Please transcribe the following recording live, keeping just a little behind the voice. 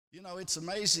You know, it's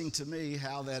amazing to me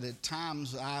how that at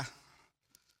times I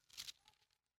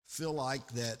feel like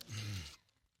that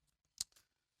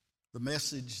the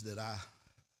message that I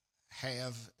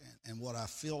have and what I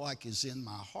feel like is in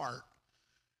my heart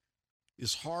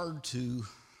is hard to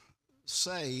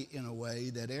say in a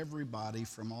way that everybody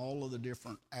from all of the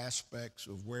different aspects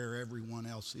of where everyone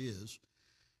else is,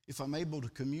 if I'm able to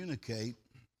communicate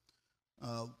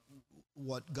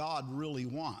what God really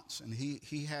wants. And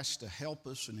he has to help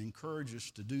us and encourage us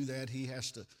to do that. He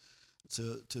has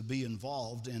to be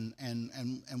involved. And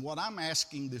what I'm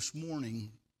asking this morning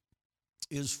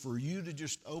is for you to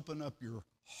just open up your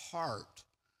heart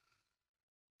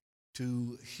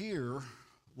to hear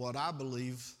what I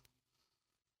believe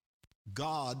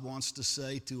God wants to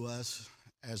say to us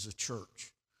as a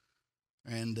church.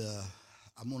 And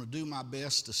I'm going to do my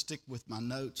best to stick with my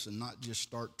notes and not just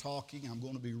start talking. I'm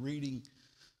going to be reading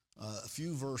a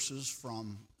few verses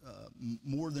from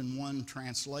more than one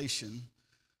translation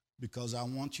because I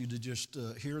want you to just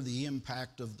hear the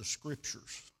impact of the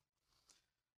scriptures.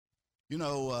 You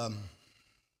know,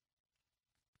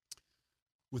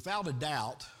 without a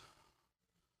doubt,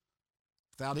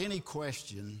 without any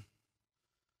question,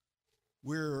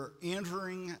 we're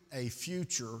entering a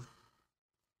future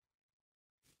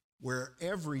where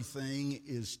everything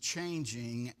is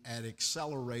changing at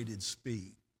accelerated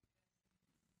speed.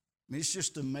 I mean, it's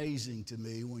just amazing to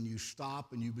me when you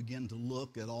stop and you begin to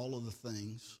look at all of the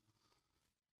things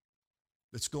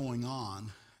that's going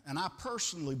on. And I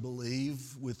personally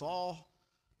believe with all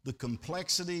the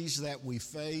complexities that we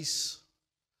face,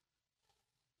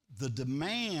 the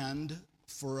demand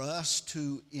for us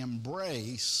to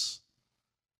embrace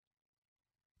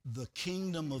the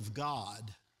kingdom of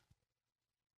God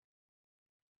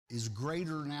is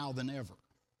greater now than ever.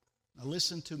 Now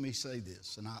listen to me say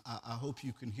this, and I hope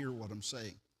you can hear what I'm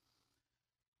saying.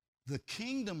 The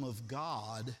kingdom of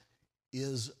God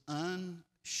is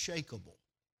unshakable.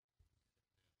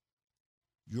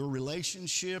 Your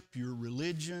relationship, your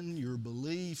religion, your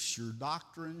beliefs, your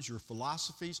doctrines, your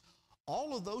philosophies,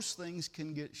 all of those things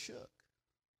can get shook.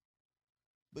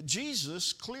 But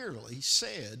Jesus clearly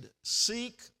said,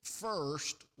 seek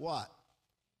first what?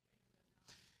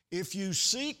 If you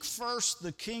seek first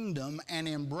the kingdom and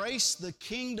embrace the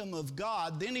kingdom of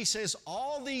God, then he says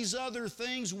all these other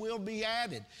things will be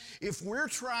added. If we're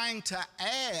trying to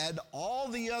add all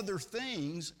the other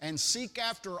things and seek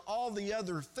after all the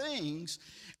other things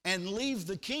and leave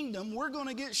the kingdom, we're going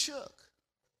to get shook.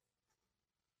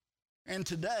 And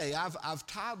today I've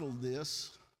titled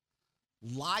this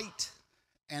Light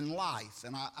and Life.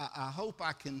 And I hope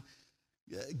I can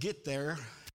get there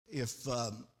if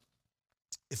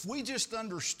we just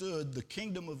understood the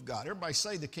kingdom of God. Everybody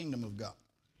say the kingdom of God.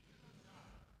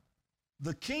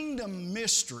 The kingdom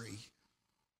mystery,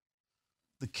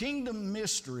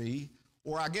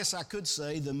 or I guess I could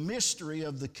say the mystery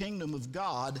of the kingdom of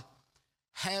God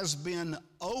has been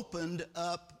opened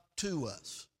up to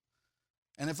us.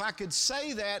 And if I could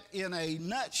say that in a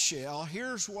nutshell,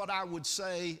 here's what I would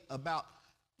say about,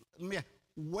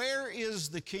 where is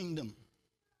the kingdom?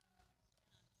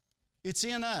 It's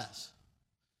in us.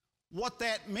 What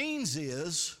that means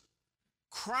is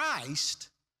Christ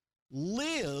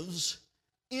lives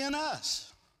in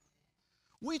us.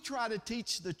 We try to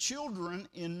teach the children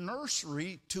in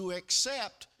nursery to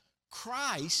accept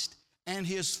Christ and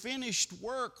his finished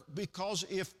work, because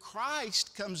if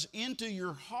Christ comes into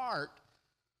your heart,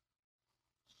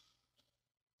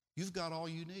 you've got all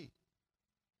you need.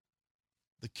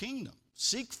 The kingdom.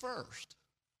 Seek first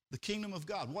the kingdom of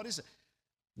God. What is it?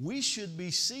 We should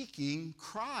be seeking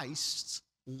Christ's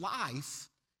life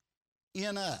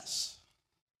in us.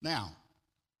 Now,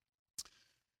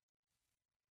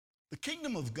 the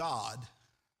kingdom of God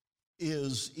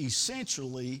is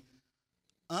essentially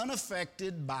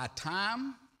unaffected by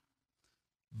time,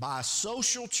 by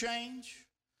social change,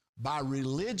 by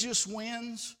religious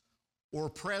winds, or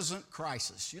present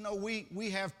crisis. You know, we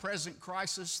have present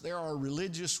crisis. There are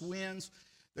religious winds.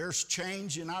 There's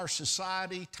change in our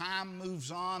society. Time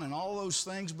moves on and all those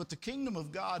things. But the kingdom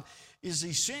of God is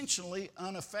essentially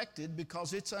unaffected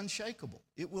because it's unshakable.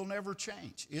 It will never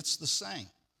change. It's the same.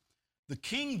 The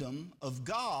kingdom of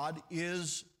God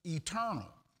is eternal.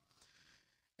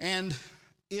 And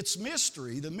its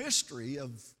mystery, the mystery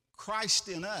of Christ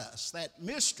in us, that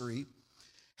mystery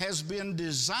has been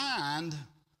designed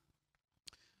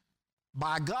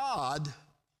by God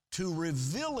to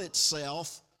reveal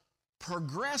itself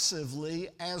progressively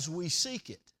as we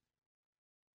seek it.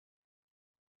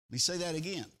 Let me say that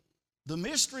again. The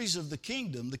mysteries of the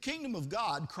kingdom of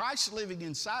God, Christ living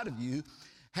inside of you,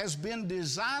 has been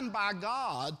designed by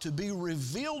God to be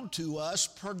revealed to us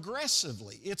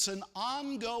progressively. It's an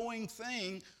ongoing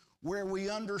thing where we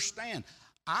understand.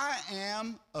 I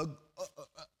am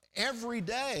every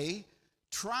day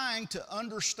trying to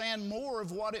understand more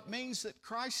of what it means that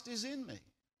Christ is in me.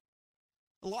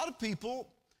 A lot of people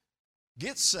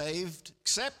get saved,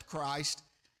 accept Christ,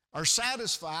 are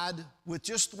satisfied with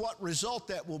just what result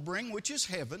that will bring, which is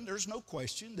heaven. There's no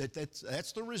question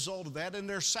that's the result of that, and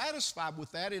they're satisfied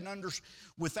with that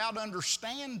without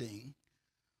understanding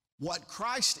what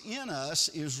Christ in us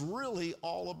is really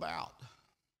all about.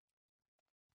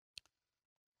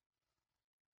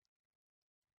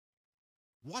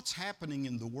 What's happening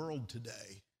in the world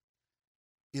today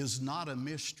is not a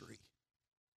mystery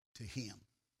to Him.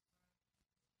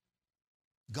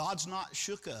 God's not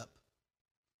shook up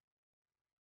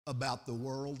about the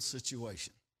world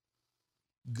situation.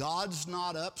 God's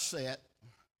not upset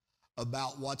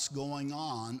about what's going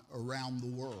on around the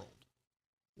world.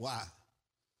 Why?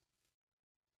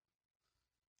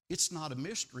 It's not a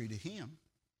mystery to Him.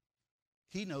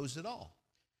 He knows it all.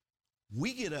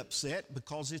 We get upset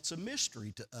because it's a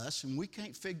mystery to us and we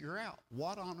can't figure out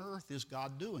what on earth is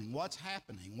God doing, what's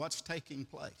happening, what's taking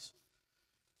place.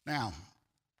 Now,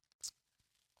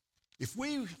 if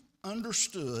we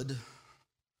understood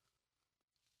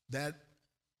that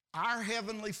our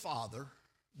Heavenly Father,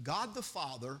 God the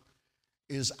Father,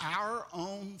 is our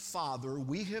own Father,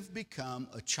 we have become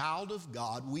a child of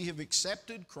God, we have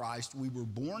accepted Christ, we were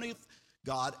born of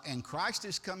God, and Christ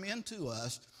has come into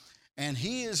us, and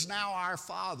He is now our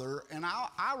Father, and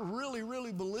I really,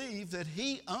 really believe that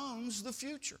He owns the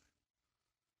future.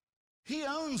 He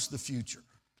owns the future.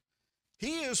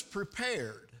 He is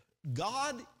prepared.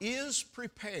 God is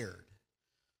prepared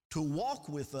to walk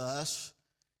with us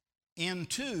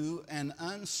into an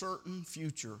uncertain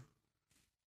future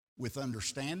with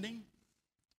understanding,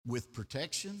 with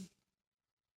protection,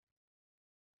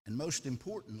 and most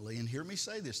importantly, and hear me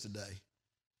say this today,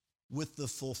 with the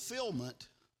fulfillment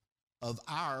of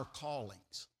our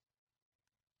callings.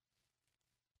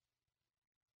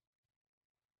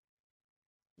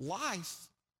 Life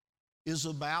is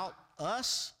about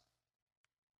us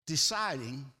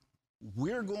deciding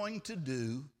we're going to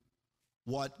do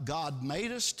what God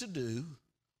made us to do,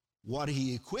 what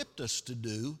He equipped us to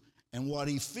do, and what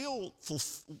He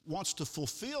wants to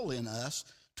fulfill in us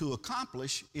to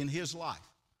accomplish in His life.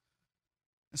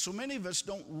 And so many of us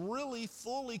don't really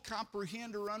fully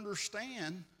comprehend or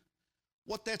understand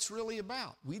what that's really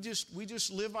about. We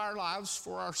just live our lives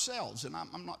for ourselves, and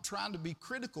I'm not trying to be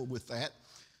critical with that,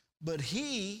 but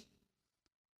He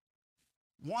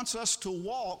wants us to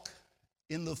walk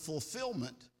in the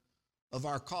fulfillment of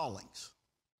our callings.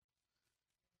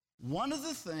 One of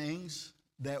the things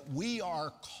that we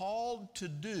are called to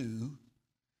do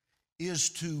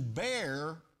is to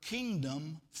bear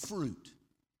kingdom fruit.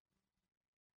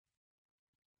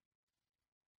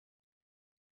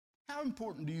 How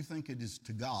important do you think it is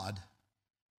to God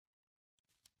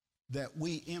that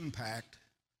we impact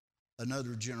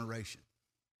another generation?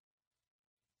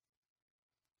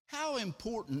 How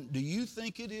important do you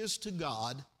think it is to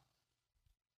God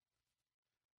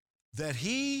that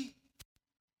He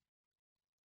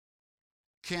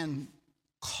can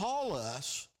call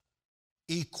us,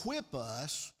 equip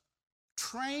us,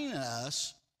 train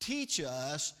us, teach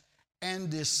us, and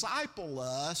disciple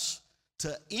us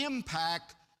to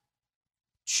impact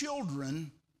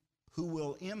children who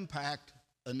will impact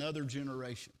another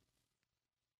generation?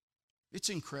 It's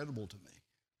incredible to me.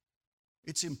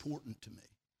 It's important to me.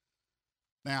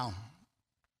 Now,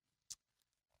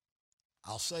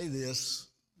 I'll say this,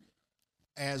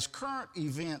 as current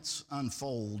events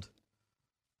unfold,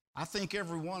 I think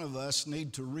every one of us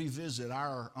need to revisit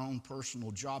our own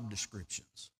personal job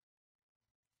descriptions.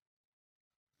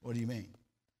 What do you mean?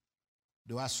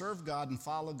 Do I serve God and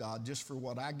follow God just for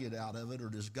what I get out of it, or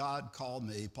does God call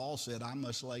me? Paul said, I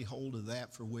must lay hold of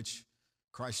that for which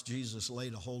Christ Jesus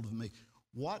laid a hold of me.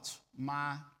 What's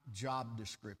my job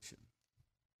description?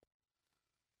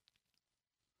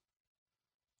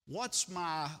 What's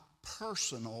my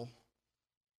personal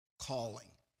calling?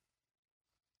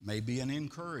 Maybe an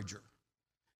encourager.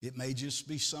 It may just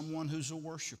be someone who's a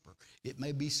worshiper. It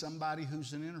may be somebody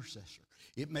who's an intercessor.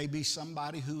 It may be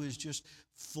somebody who is just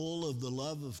full of the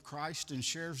love of Christ and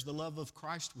shares the love of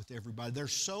Christ with everybody.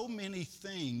 There's so many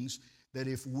things that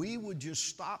if we would just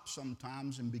stop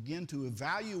sometimes and begin to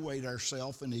evaluate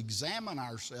ourselves and examine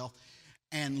ourselves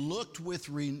and look with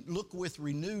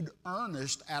renewed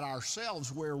earnest at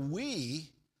ourselves, where we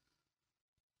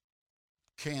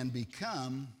can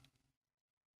become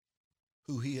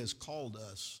who He has called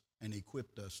us and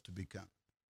equipped us to become.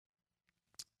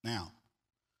 Now,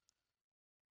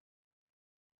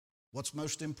 what's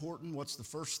most important? What's the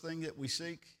first thing that we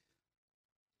seek?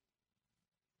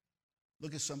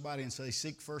 Look at somebody and say,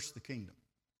 seek first the kingdom.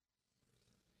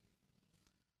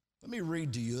 Let me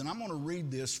read to you, and I'm going to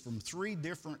read this from 3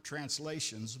 different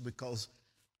translations because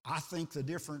I think the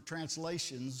different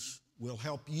translations will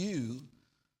help you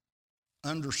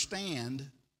understand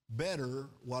better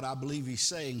what I believe he's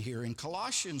saying here. In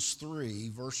Colossians 3,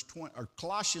 verse 20, or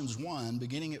Colossians 1,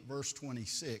 beginning at verse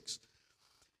 26,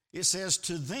 it says,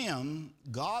 to them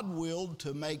God willed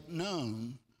to make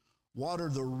known what are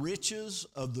the riches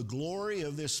of the glory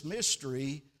of this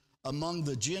mystery among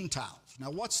the Gentiles.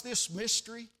 Now, what's this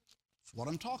mystery? It's what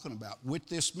I'm talking about. With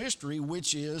this mystery,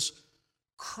 which is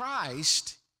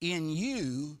Christ in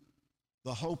you,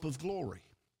 the hope of glory.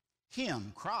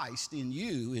 Him, Christ in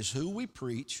you, is who we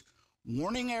preach,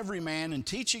 warning every man and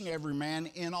teaching every man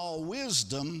in all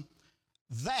wisdom,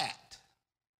 that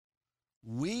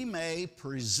we may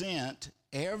present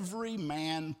every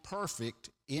man perfect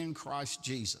in Christ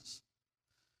Jesus.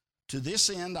 To this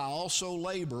end I also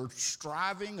labor,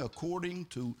 striving according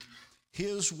to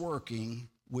his working,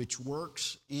 which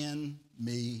works in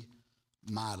me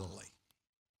mightily.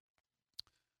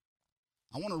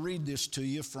 I want to read this to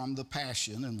you from the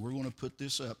Passion, and we're going to put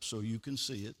this up so you can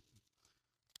see it.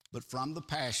 But from the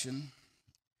Passion,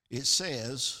 it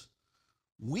says,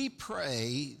 we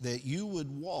pray that you would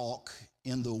walk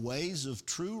in the ways of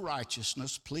true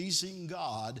righteousness, pleasing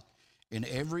God in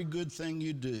every good thing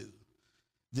you do.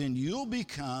 Then you'll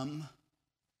become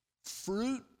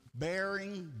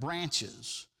fruit-bearing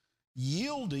branches,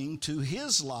 yielding to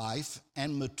his life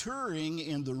and maturing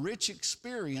in the rich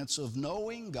experience of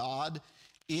knowing God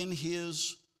in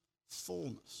his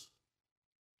fullness.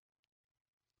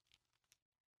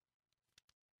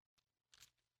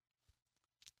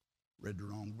 Read the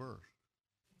wrong verse.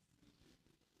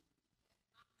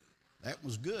 That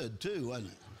was good too,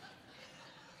 wasn't it?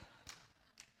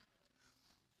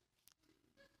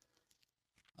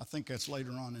 I think that's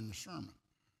later on in the sermon.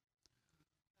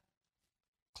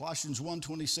 Colossians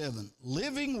 1:27,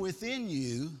 living within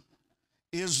you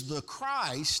is the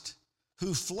Christ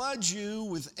who floods you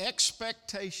with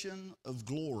expectation of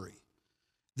glory.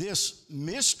 This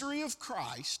mystery of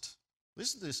Christ,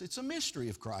 listen to this, it's a mystery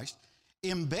of Christ,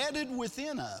 embedded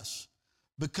within us,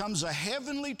 becomes a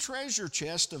heavenly treasure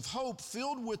chest of hope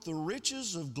filled with the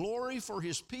riches of glory for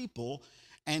his people,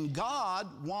 and God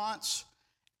wants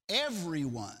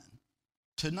everyone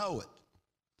to know it.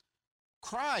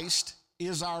 Christ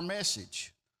is our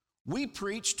message. We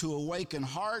preach to awaken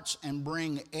hearts and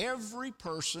bring every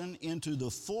person into the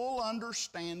full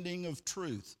understanding of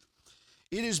truth.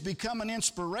 It has become an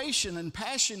inspiration and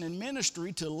passion in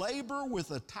ministry to labor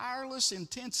with a tireless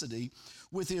intensity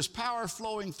with his power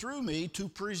flowing through me to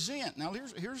present. Now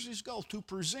here's his goal, to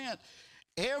present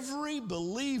every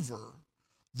believer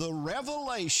the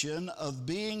revelation of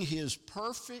being his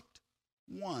perfect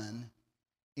one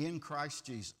in Christ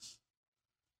Jesus.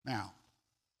 Now,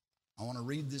 I want to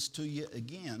read this to you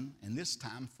again, and this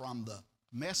time from the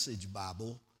Message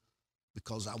Bible,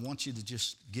 because I want you to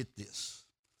just get this.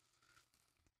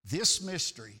 This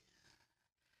mystery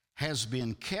has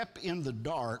been kept in the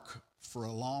dark for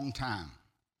a long time,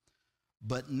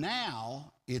 but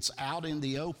now it's out in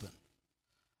the open.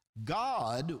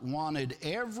 God wanted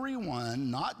everyone,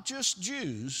 not just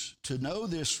Jews, to know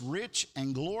this rich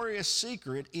and glorious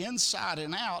secret inside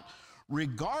and out,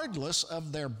 regardless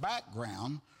of their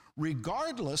background,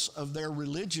 regardless of their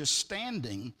religious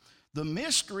standing. The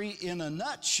mystery in a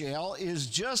nutshell is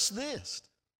just this: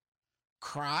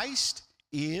 Christ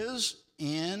is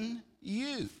in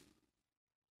you.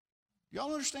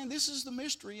 Y'all understand? This is the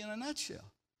mystery in a nutshell.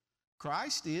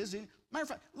 Christ is in. Matter of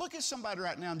fact, look at somebody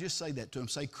right now and just say that to them.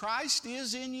 Say, Christ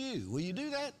is in you. Will you do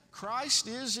that? Christ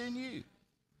is in you.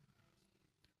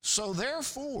 So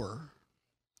therefore,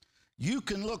 you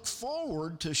can look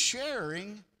forward to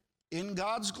sharing in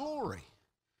God's glory.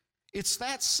 It's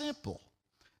that simple.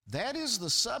 That is the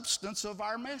substance of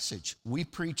our message. We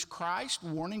preach Christ,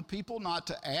 warning people not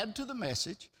to add to the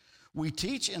message. We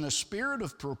teach in a spirit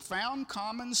of profound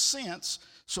common sense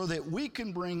so that we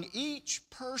can bring each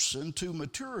person to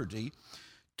maturity.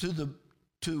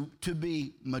 To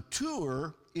be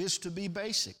mature is to be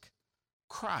basic.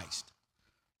 Christ.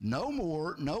 No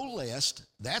more, no less.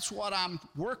 That's what I'm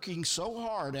working so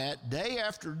hard at day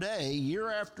after day, year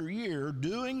after year,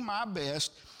 doing my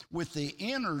best with the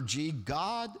energy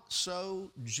God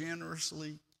so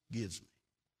generously gives me.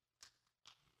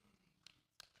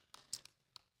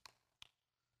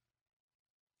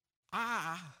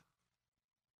 I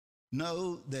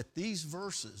know that these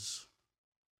verses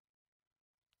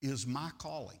is my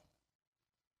calling.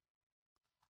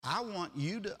 I want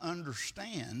you to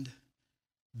understand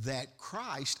that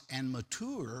Christ, and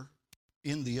mature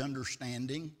in the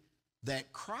understanding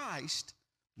that Christ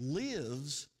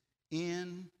lives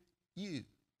in you.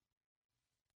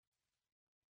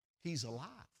 He's alive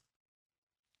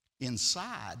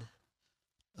inside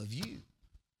of you.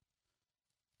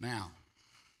 Now,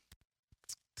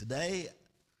 today,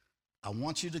 I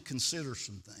want you to consider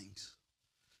some things.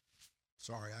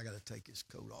 Sorry, I got to take this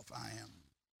coat off. I am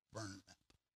burned up.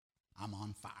 I'm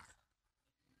on fire.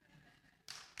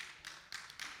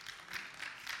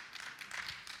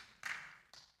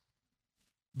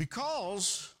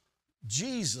 Because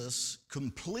Jesus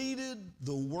completed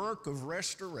the work of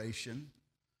restoration,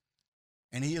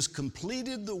 and he has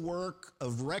completed the work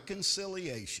of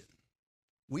reconciliation.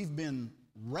 We've been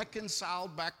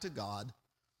reconciled back to God.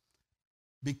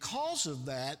 Because of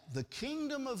that, the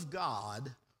kingdom of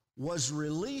God was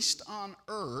released on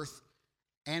earth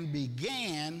and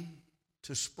began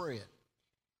to spread.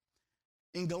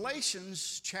 In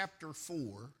Galatians chapter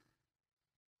 4,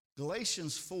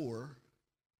 Galatians 4,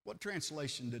 what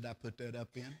translation did I put that up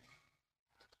in?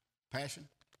 Passion?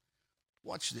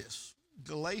 Watch this.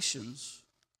 Galatians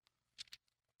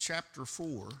chapter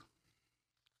 4.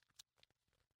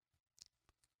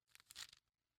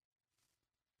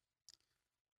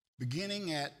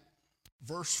 Beginning at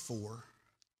verse 4,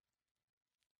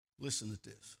 listen to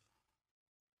this.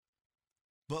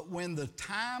 But when the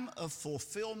time of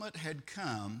fulfillment had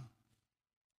come,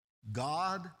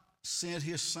 God sent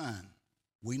his Son.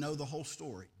 We know the whole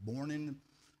story. Born in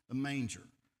a manger,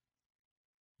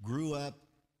 grew up,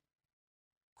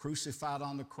 crucified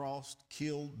on the cross,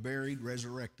 killed, buried,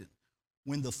 resurrected.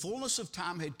 When the fullness of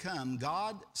time had come,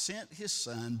 God sent his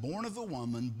Son, born of a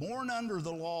woman, born under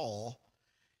the law.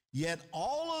 Yet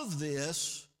all of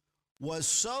this was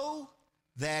so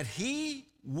that he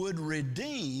would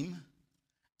redeem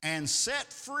and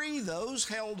set free those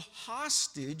held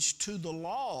hostage to the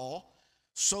law,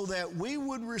 so that we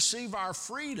would receive our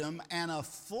freedom and a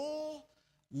full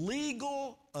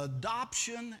legal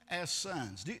adoption as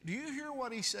sons. Do you hear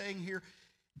what he's saying here?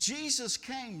 Jesus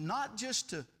came not just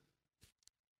to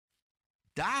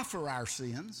die for our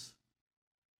sins,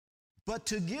 but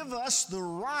to give us the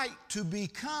right to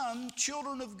become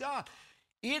children of God.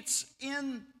 It's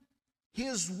in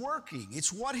his working.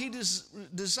 It's what he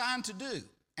designed to do.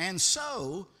 And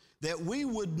so that we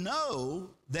would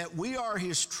know that we are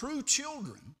his true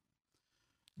children,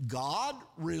 God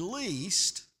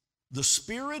released the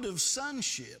spirit of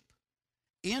sonship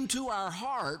into our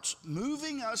hearts,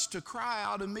 moving us to cry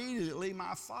out immediately,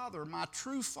 "My Father, my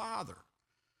true Father."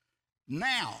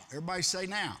 Now, everybody say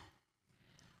now.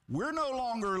 We're no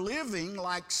longer living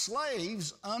like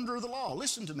slaves under the law.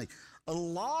 Listen to me. A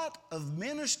lot of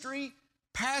ministry,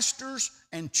 pastors,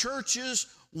 and churches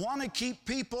want to keep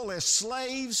people as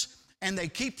slaves, and they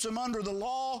keep them under the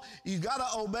law. You got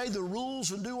to obey the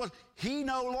rules and do what he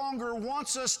no longer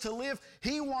wants us to live.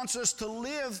 He wants us to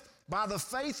live by the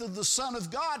faith of the Son of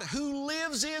God, who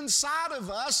lives inside of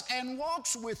us and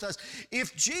walks with us.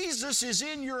 If Jesus is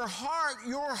in your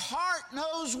heart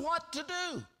knows what to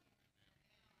do.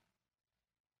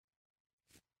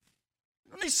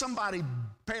 You don't need somebody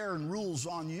bearing rules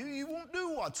on you. You won't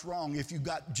do what's wrong if you've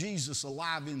got Jesus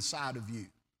alive inside of you.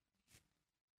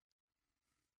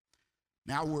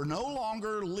 Now, we're no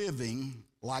longer living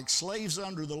like slaves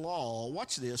under the law.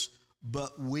 Watch this.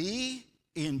 But we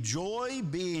enjoy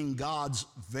being God's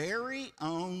very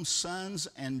own sons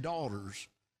and daughters.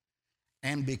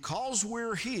 And because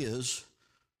we're his,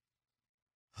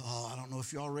 I don't know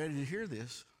if y'all ready to hear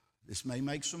this. This may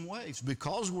make some waves.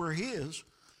 Because we're his,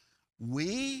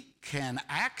 we can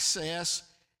access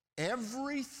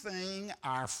everything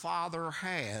our Father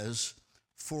has,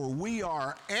 for we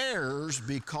are heirs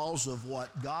because of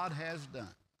what God has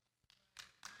done.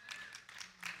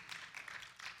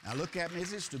 Now look at me,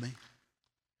 listen to me.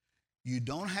 You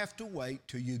don't have to wait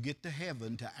till you get to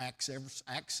heaven to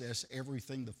access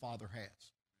everything the Father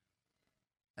has.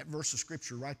 That verse of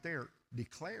Scripture right there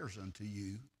declares unto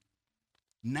you,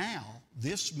 now,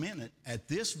 this minute, at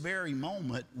this very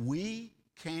moment, we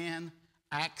can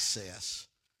access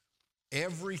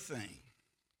everything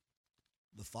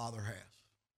the Father has.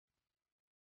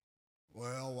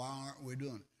 Well, why aren't we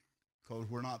doing it? Because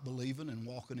we're not believing and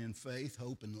walking in faith,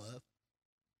 hope, and love.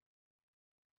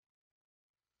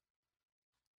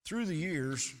 Through the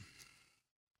years,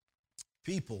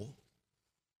 people,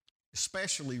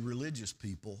 especially religious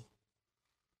people,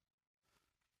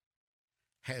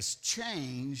 has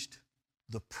changed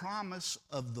the promise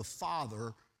of the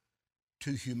Father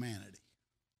to humanity.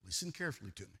 Listen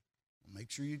carefully to me.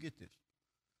 Make sure you get this.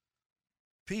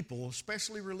 people,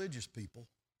 especially religious people,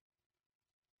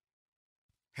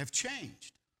 have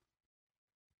changed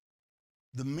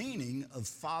the meaning of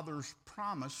Father's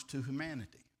promise to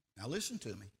humanity. Now listen to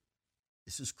me.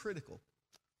 This is critical.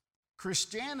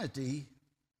 Christianity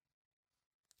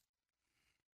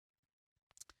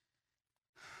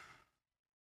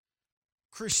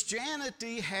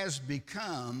has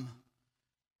become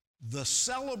the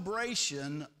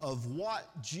celebration of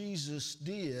what Jesus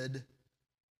did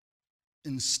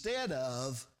instead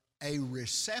of a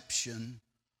reception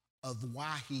of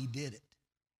why he did it.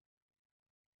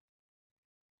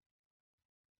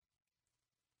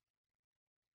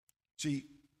 See,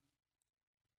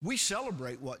 we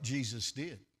celebrate what Jesus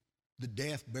did, the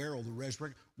death, burial, the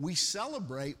resurrection. We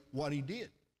celebrate what he did.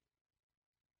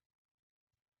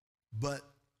 But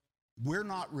we're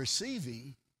not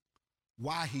receiving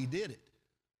why he did it.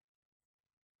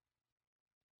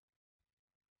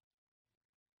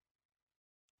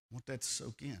 I want that to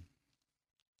soak in.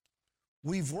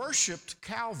 We've worshiped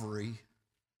Calvary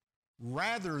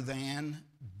rather than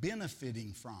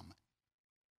benefiting from it.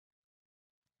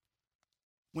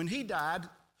 When he died,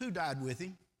 who died with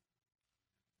him?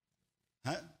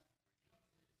 Huh?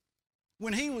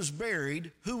 When he was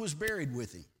buried, who was buried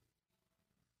with him?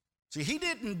 See, he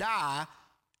didn't die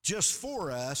just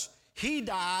for us. He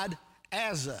died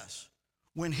as us.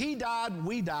 When he died,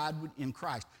 we died in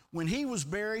Christ. When he was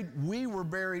buried, we were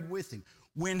buried with him.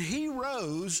 When he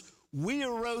rose, we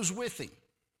arose with him.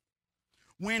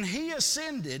 When he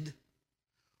ascended,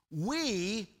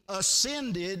 we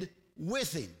ascended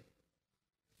with him.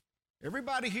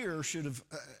 Everybody here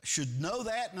should know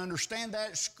that and understand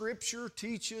that. Scripture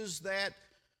teaches that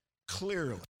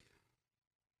clearly.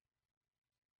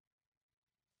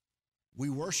 We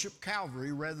worship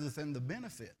Calvary rather than the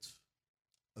benefits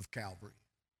of Calvary.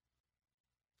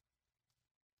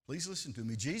 Please listen to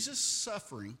me. Jesus'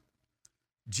 suffering,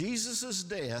 Jesus'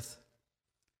 death,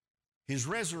 his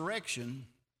resurrection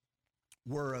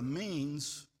were a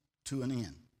means to an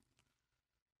end.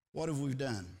 What have we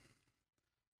done?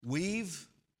 We've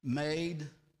made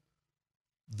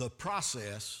the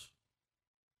process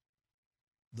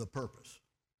the purpose.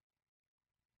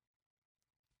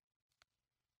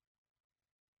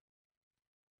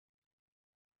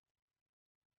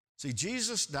 See,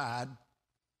 Jesus died,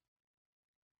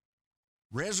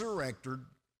 resurrected,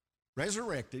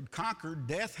 conquered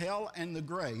death, hell, and the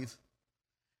grave,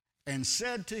 and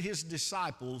said to his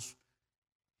disciples,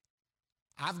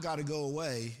 I've got to go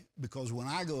away, because when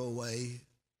I go away,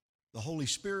 the Holy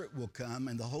Spirit will come,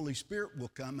 and the Holy Spirit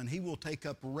will come, and he will take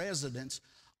up residence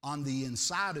on the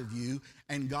inside of you.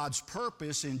 And God's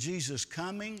purpose in Jesus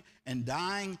coming and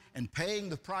dying and paying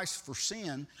the price for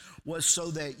sin was so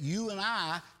that you and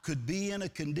I could be in a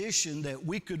condition that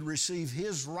we could receive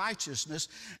his righteousness,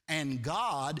 and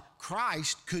God,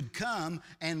 Christ, could come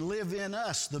and live in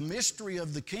us. The mystery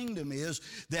of the kingdom is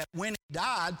that when he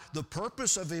died, the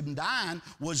purpose of him dying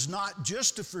was not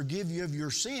just to forgive you of your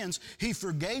sins. He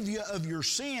forgave you of your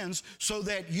sins so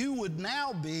that you would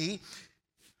now be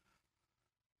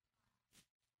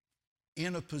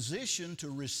in a position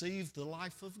to receive the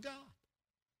life of God.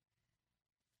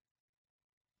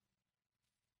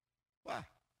 Why?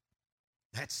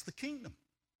 That's the kingdom.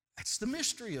 That's the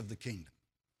mystery of the kingdom.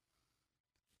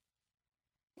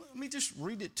 Well, let me just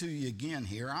read it to you again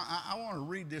here. I want to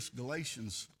read this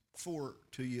Galatians 4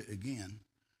 to you again.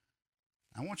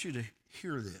 I want you to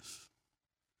hear this.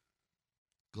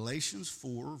 Galatians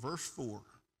 4, verse 4.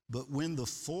 But when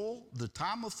the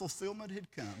time of fulfillment had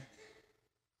come,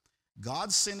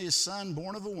 God sent his Son,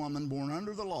 born of a woman, born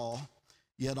under the law.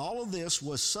 Yet all of this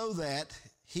was so that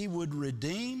he would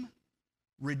redeem,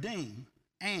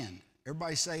 and,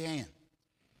 everybody say and,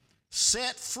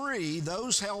 set free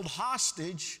those held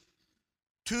hostage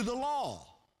to the law,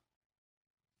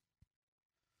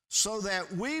 so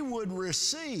that we would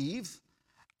receive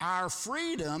our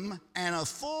freedom and a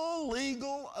full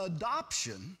legal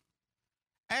adoption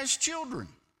as children.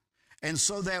 And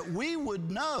so that we would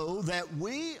know that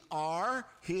we are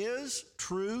his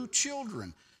true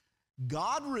children.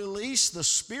 God released the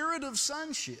spirit of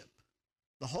sonship,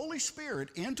 the Holy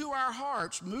Spirit, into our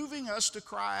hearts, moving us to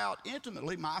cry out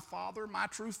intimately, my Father, my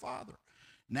true Father.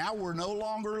 Now we're no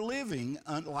longer living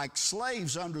like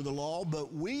slaves under the law,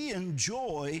 but we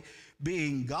enjoy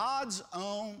being God's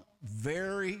own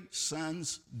very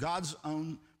sons, God's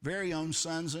own very own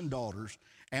sons and daughters.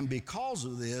 And because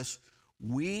of this,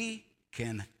 we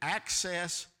can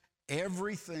access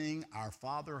everything our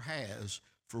Father has,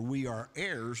 for we are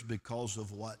heirs because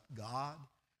of what God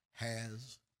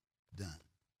has done.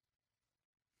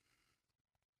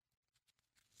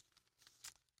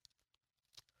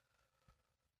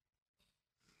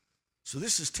 So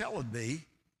this is telling me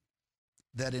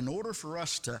that in order for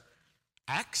us to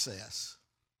access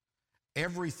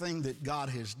everything that God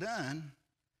has done,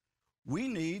 we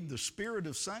need the spirit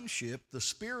of sonship, the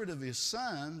spirit of his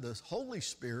Son, the Holy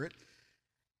Spirit,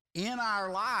 in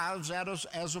our lives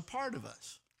as a part of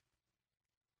us.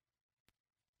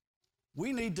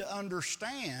 We need to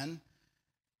understand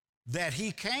that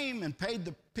he came and paid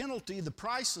the penalty, the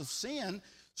price of sin,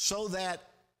 so that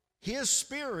his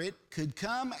Spirit could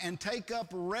come and take up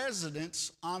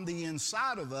residence on the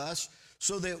inside of us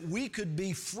so that we could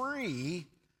be free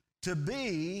to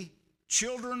be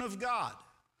children of God.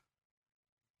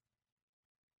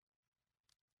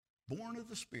 Born of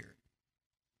the Spirit.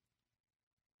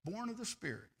 Born of the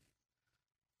Spirit.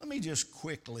 Let me just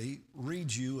quickly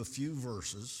read you a few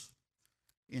verses.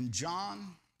 In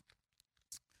John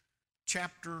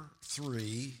chapter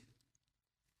 3,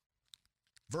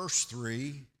 verse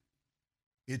 3,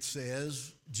 it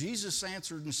says, Jesus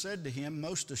answered and said to him,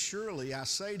 most assuredly I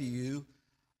say to you,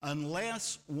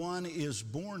 unless one is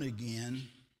born again,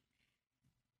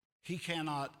 he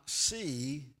cannot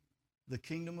see the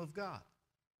kingdom of God.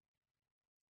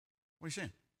 What are you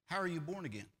saying? How are you born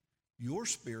again? Your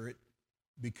spirit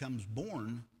becomes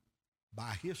born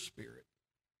by his Spirit,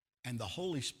 and the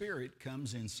Holy Spirit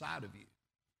comes inside of you.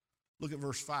 Look at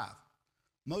verse 5.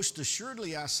 Most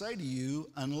assuredly I say to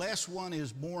you, unless one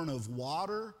is born of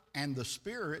water and the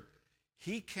Spirit,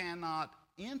 he cannot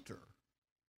enter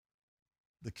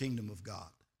the kingdom of God.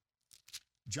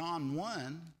 John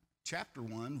 1, chapter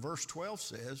 1, verse 12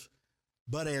 says,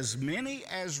 but as many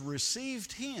as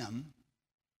received him,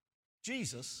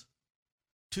 Jesus,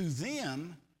 to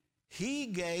them he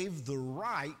gave the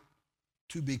right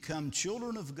to become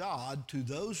children of God, to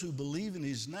those who believe in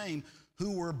his name,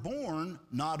 who were born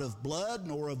not of blood,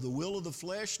 nor of the will of the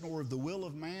flesh, nor of the will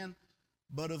of man,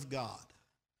 but of God.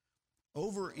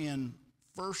 Over in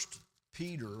 1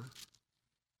 Peter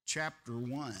chapter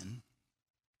 1,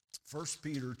 1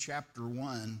 Peter chapter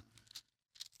 1,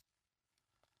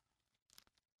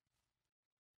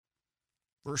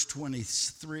 verse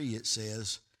 23, it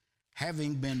says,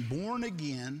 having been born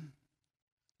again,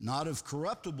 not of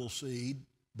corruptible seed,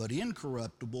 but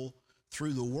incorruptible,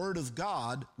 through the word of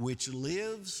God, which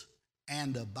lives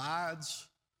and abides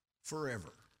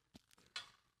forever.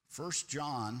 1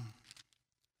 John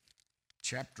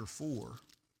chapter 4,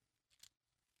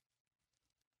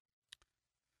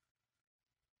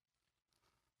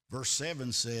 verse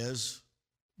 7 says,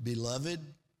 beloved,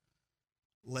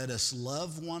 let us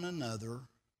love one another,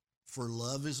 for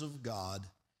love is of God,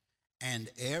 and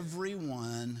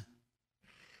everyone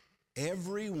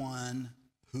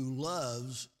who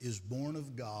loves is born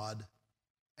of God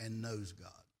and knows God.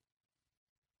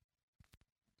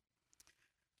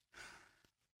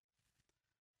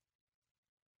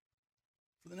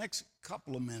 For the next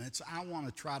couple of minutes, I want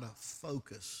to try to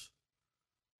focus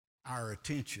our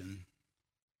attention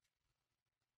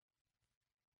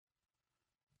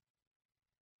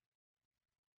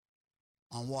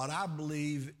on what I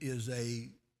believe is a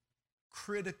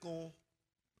critical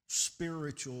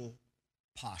spiritual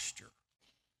posture.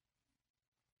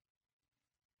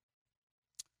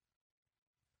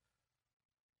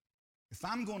 If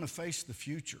I'm going to face the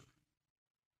future,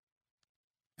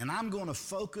 and I'm going to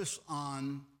focus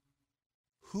on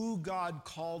who God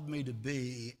called me to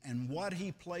be and what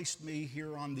he placed me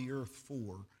here on the earth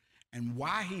for, and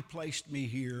why he placed me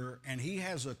here, and he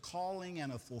has a calling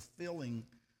and a fulfilling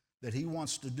that he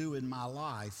wants to do in my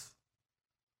life,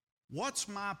 what's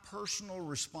my personal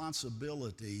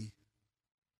responsibility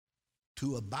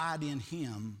to abide in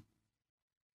him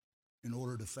in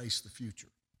order to face the future?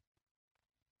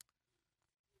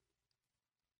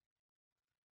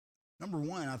 Number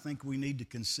one, I think we need to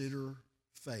consider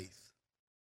faith.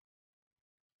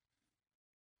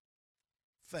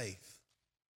 Faith.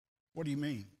 What do you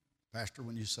mean, Pastor,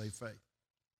 when you say faith?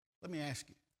 Let me ask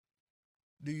you,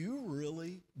 do you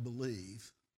really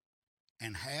believe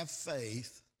and have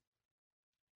faith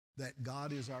that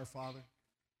God is our Father?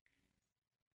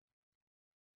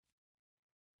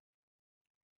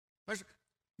 Pastor,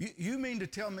 you mean to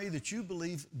tell me that you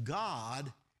believe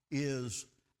God is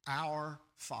our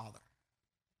Father?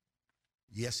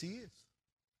 Yes, he is.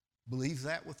 Believe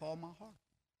that with all my heart.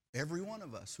 Every one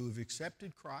of us who have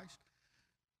accepted Christ,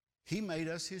 he made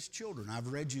us his children. I've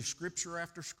read you scripture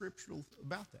after scripture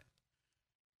about that.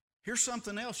 Here's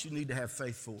something else you need to have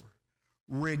faith for.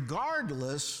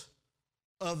 Regardless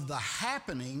of the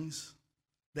happenings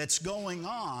that's going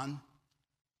on,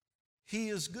 he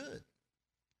is good.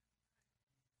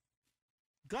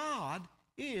 God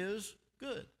is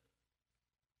good.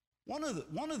 One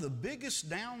of the biggest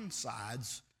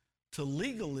downsides to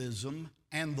legalism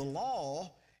and the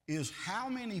law is how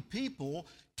many people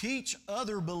teach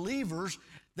other believers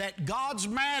that God's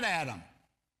mad at them.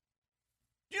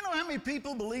 Do you know how many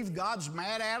people believe God's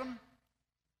mad at them?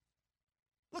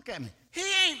 Look at me. He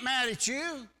ain't mad at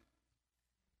you.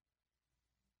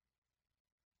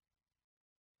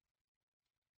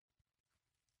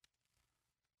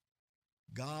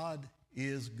 God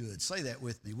is good. Say that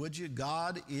with me, would you?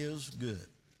 God is good.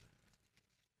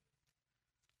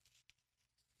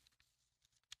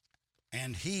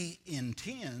 And He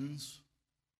intends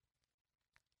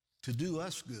to do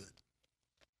us good.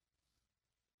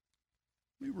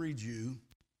 Let me read you.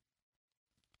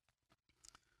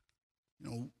 You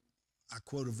know, I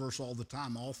quote a verse all the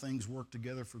time. All things work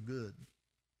together for good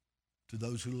to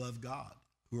those who love God,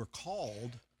 who are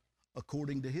called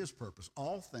according to His purpose.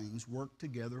 All things work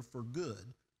together for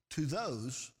good to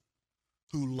those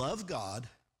who love God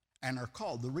and are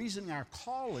called. The reason our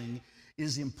calling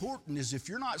is important is if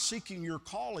you're not seeking your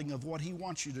calling of what He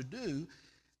wants you to do,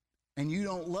 and you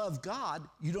don't love God,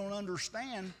 you don't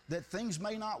understand that things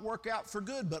may not work out for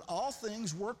good. But all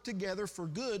things work together for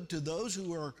good to those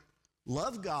who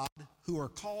love God, who are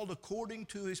called according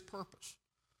to His purpose.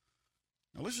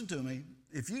 Now listen to me.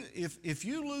 If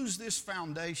you lose this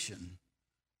foundation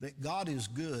that God is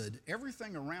good,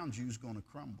 everything around you is going to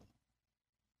crumble.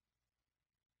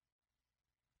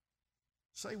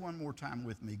 Say one more time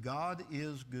with me. God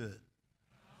is good.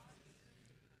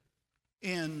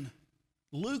 In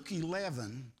Luke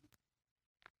 11,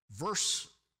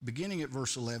 beginning at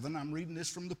verse 11, I'm reading this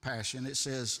from the Passion. It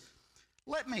says,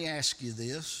 "Let me ask you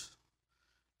this.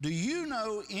 Do you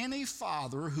know any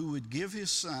father who would give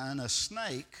his son a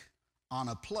snake on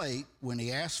a plate when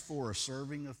he asked for a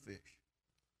serving of fish?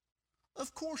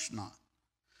 Of course not.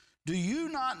 Do you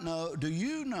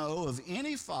know of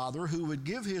any father who would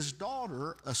give his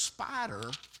daughter a spider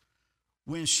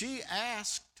when she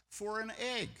asked for an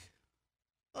egg?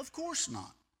 Of course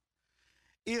not.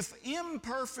 If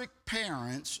imperfect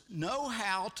parents know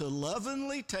how to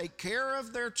lovingly take care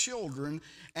of their children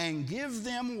and give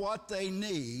them what they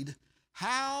need,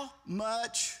 how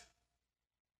much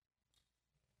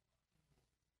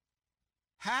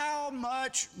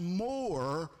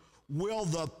more will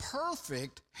the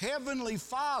perfect Heavenly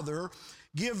Father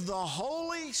give the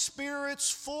Holy Spirit's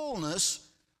fullness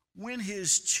when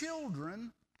His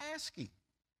children ask Him?"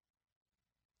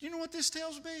 Do you know what this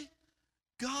tells me?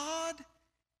 God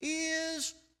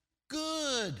is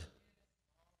good.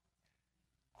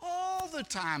 All the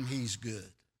time He's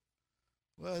good.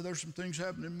 Well, there's some things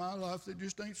happening in my life that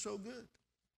just ain't so good.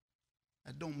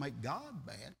 That don't make God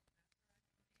bad.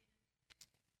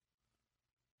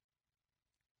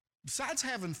 Besides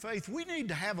having faith, we need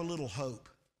to have a little hope.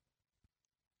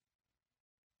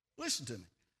 Listen to me.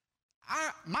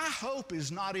 My hope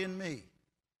is not in me.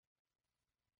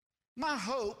 My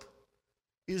hope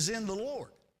is in the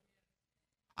Lord.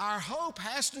 Our hope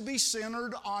has to be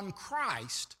centered on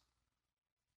Christ.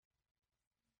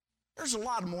 There's a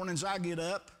lot of mornings I get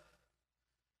up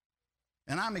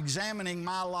and I'm examining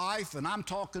my life and I'm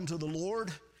talking to the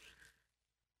Lord,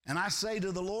 and I say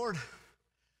to the Lord,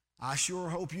 I sure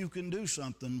hope you can do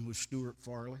something with Stuart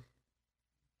Farley.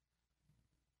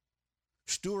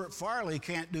 Stuart Farley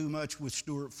can't do much with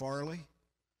Stuart Farley.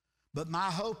 But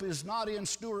my hope is not in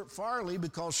Stuart Farley,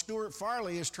 because Stuart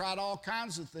Farley has tried all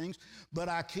kinds of things, but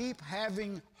I keep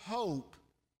having hope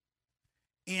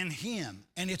in Him.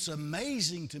 And it's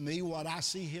amazing to me what I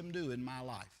see Him do in my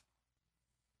life.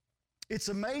 It's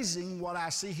amazing what I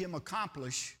see Him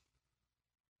accomplish.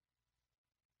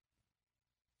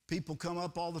 People come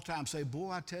up all the time and say,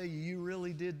 "Boy, I tell you, you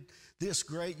really did this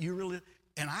great. You really,"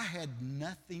 and I had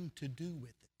nothing to do with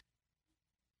it.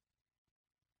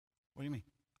 What do you mean?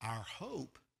 Our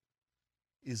hope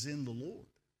is in the Lord.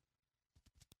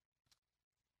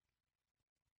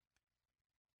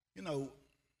 You know,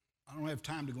 I don't have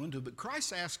time to go into it, but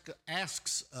Christ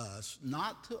asks us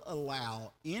not to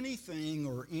allow anything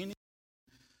or anyone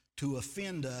to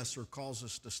offend us or cause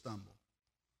us to stumble.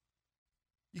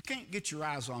 You can't get your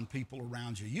eyes on people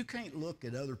around you. You can't look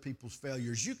at other people's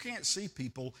failures. You can't see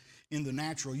people in the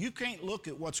natural. You can't look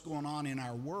at what's going on in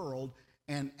our world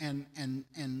and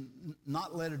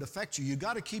not let it affect you. You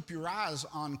got to keep your eyes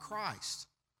on Christ.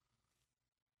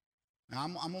 Now,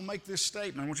 I'm going to make this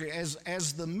statement. I want you to,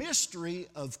 as the mystery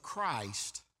of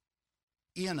Christ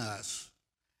in us,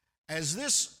 as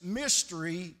this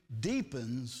mystery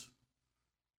deepens,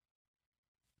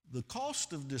 the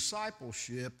cost of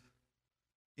discipleship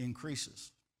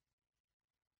increases.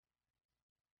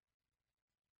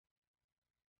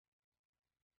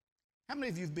 How many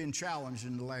of you have been challenged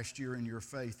in the last year in your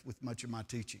faith with much of my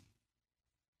teaching?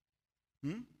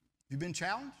 You been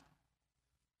challenged?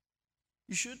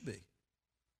 You should be.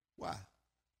 Why?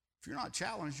 If you're not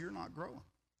challenged, you're not growing.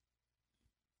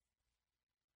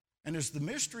 And as the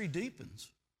mystery deepens,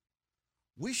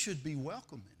 we should be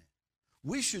welcoming it.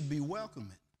 We should be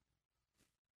welcoming.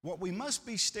 What we must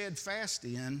be steadfast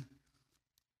in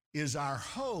is our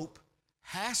hope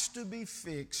has to be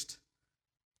fixed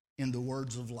in the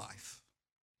words of life.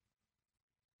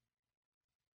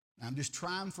 I'm just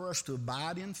trying for us to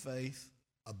abide in faith,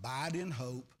 abide in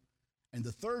hope, and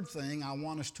the third thing I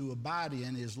want us to abide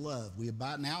in is love.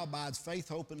 Now abides faith,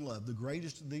 hope, and love. The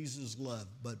greatest of these is love,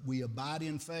 but we abide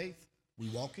in faith, we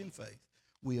walk in faith.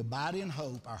 We abide in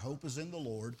hope, our hope is in the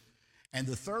Lord, and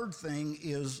the third thing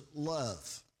is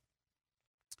love.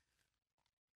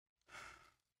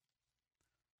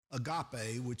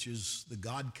 Agape, which is the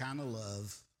God kind of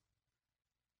love,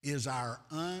 is our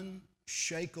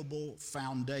unshakable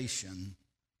foundation,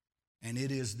 and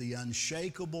it is the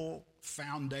unshakable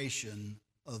foundation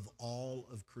of all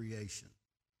of creation.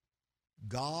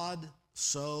 God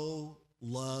so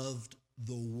loved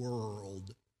the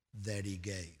world that he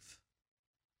gave.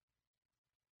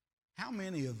 How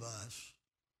many of us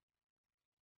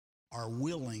are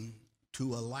willing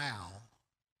to allow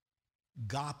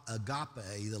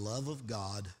agape, the love of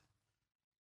God,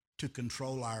 to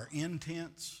control our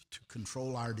intents, to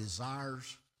control our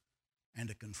desires, and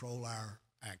to control our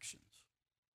actions?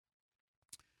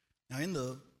 Now, in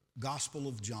the Gospel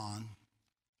of John,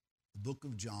 the book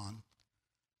of John,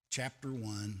 chapter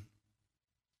 1,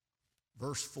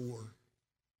 verse 4,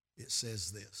 it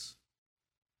says this: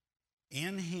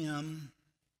 in him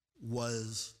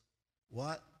was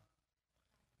what?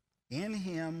 In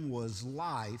him was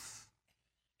life,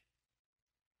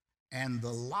 and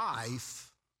the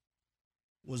life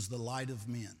was the light of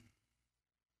men.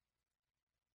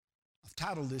 I've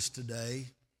titled this today,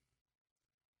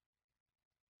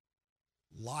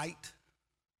 Light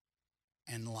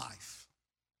and Life.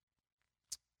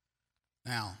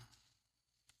 Now,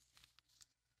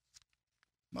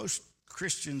 most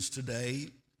Christians today,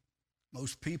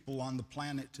 most people on the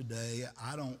planet today,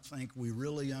 I don't think we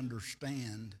really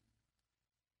understand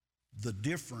the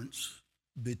difference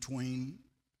between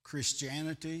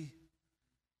Christianity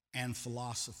and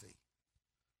philosophy,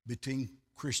 between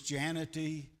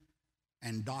Christianity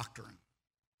and doctrine.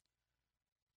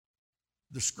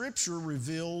 The Scripture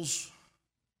reveals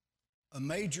a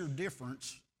major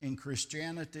difference in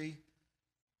Christianity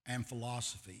and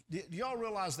philosophy. Do y'all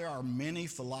realize there are many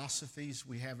philosophies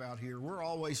we have out here? We're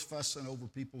always fussing over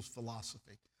people's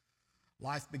philosophy.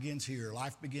 Life begins here,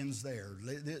 life begins there,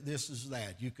 this is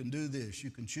that, you can do this, you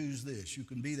can choose this, you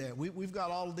can be that. We've got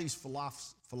all of these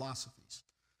philosophies.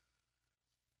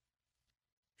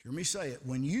 Hear me say it.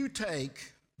 When you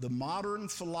take the modern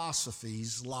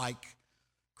philosophies like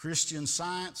Christian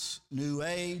Science, New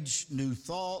Age, New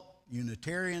Thought,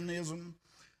 Unitarianism,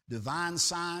 Divine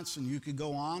Science, and you could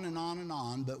go on and on and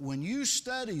on, but when you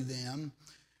study them,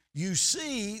 you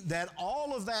see that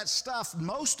all of that stuff,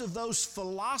 most of those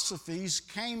philosophies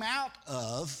came out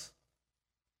of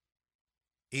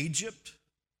Egypt,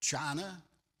 China,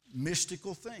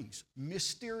 mystical things,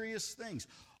 mysterious things.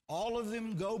 All of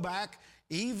them go back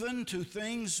even to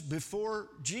things before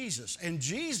Jesus. And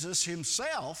Jesus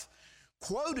himself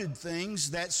quoted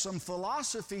things that some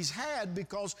philosophies had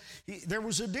because there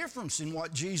was a difference in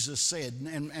what Jesus said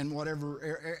and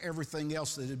everything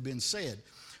else that had been said.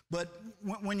 But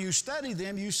when you study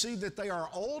them, you see that they are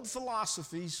old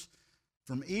philosophies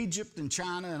from Egypt and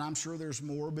China, and I'm sure there's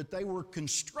more, but they were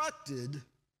constructed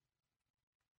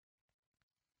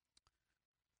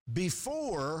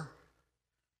before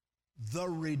the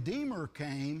Redeemer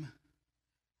came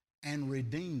and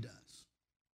redeemed us.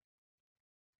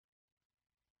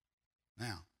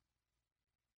 Now,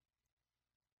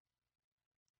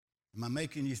 am I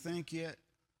making you think yet?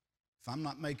 If I'm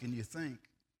not making you think,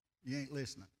 you ain't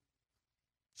listening.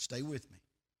 Stay with me.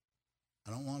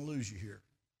 I don't want to lose you here.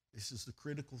 This is the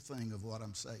critical thing of what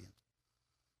I'm saying.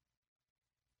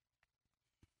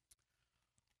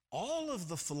 All of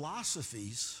the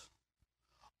philosophies,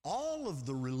 all of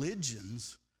the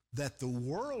religions that the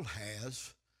world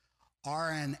has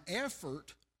are an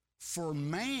effort for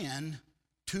man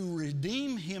to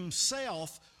redeem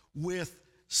himself with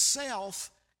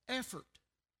self-effort.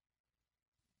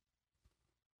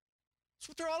 That's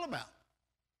what they're all about.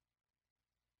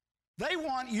 They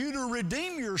want you to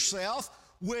redeem yourself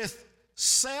with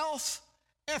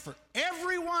self-effort.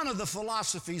 Every one of the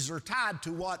philosophies are tied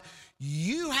to what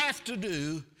you have to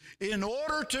do in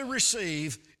order to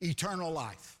receive eternal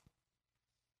life.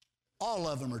 All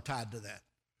of them are tied to that.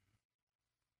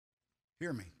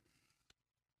 Hear me.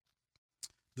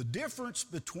 The difference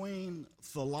between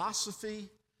philosophy,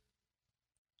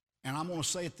 and I'm going to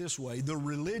say it this way, the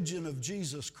religion of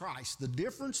Jesus Christ, the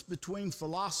difference between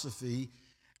philosophy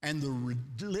and the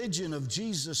religion of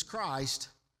Jesus Christ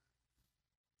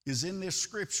is in this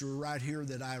scripture right here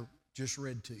that I just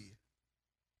read to you.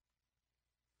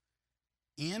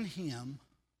 In him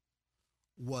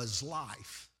was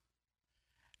life,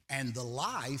 and the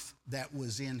life that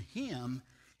was in him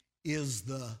is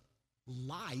the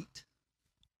light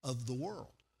of the world.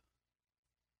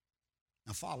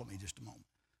 Now follow me just a moment.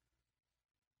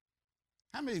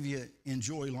 How many of you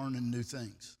enjoy learning new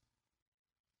things?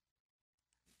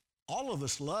 All of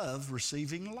us love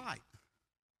receiving light.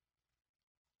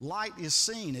 Light is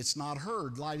seen, it's not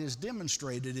heard. Light is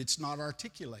demonstrated, it's not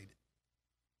articulated.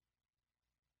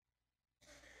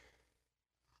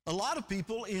 A lot of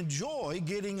people enjoy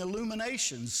getting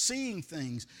illuminations, seeing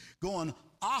things, going,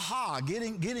 aha,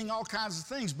 getting all kinds of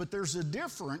things. But there's a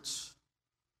difference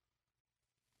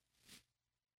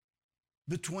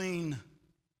between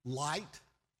light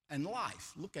and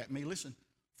life. Look at me, listen.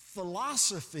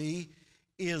 Philosophy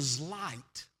is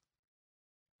light.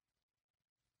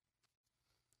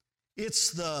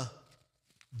 It's the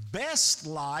best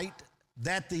light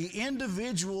that the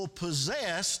individual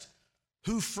possessed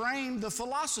who framed the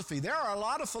philosophy. There are a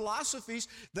lot of philosophies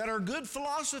that are good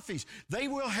philosophies. They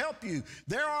will help you.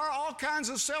 There are all kinds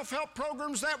of self-help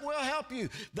programs that will help you.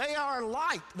 They are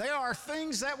light. They are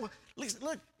things that will,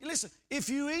 listen, if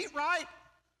you eat right,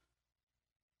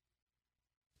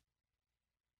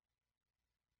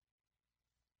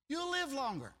 you'll live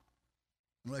longer,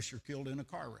 unless you're killed in a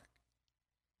car wreck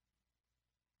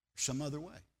or some other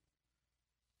way.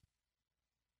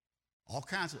 All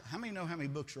kinds of, how many know how many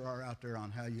books there are out there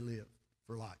on how you live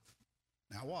for life?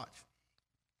 Now watch.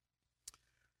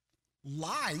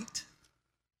 Light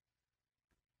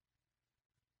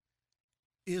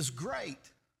is great,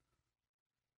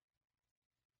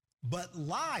 but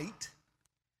light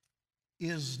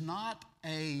is not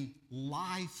a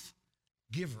life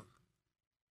giver.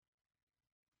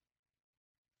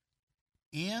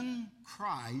 In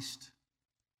Christ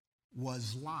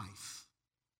was life.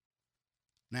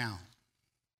 Now,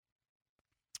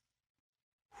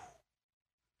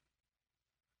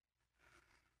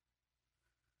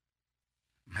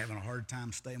 I'm having a hard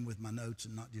time staying with my notes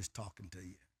and not just talking to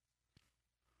you.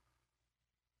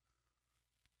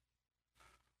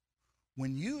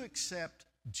 When you accept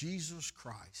Jesus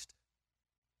Christ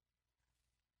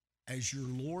as your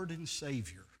Lord and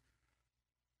Savior,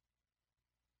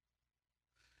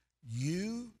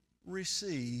 you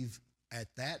receive at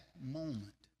that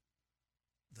moment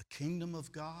the kingdom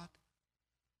of God,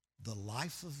 the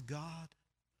life of God,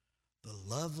 the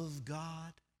love of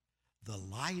God, the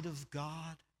light of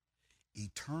God,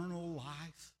 eternal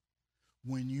life.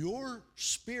 When your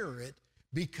spirit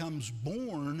becomes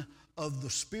born of the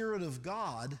Spirit of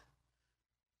God,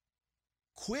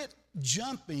 quit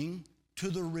jumping to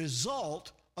the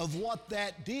result of what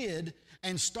that did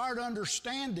and start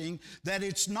understanding that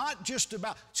it's not just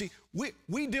about, see,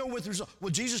 we deal with the result. Well,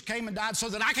 Jesus came and died so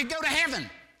that I could go to heaven.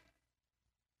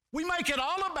 We make it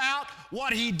all about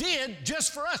what he did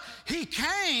just for us. He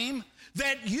came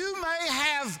that you may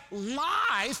have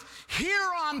life here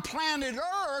on planet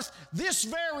Earth this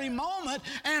very moment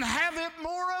and have it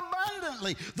more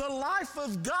abundantly. The life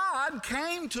of God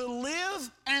came to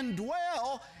live and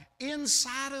dwell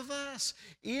inside of us.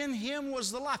 In him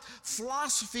was the life.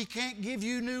 Philosophy can't give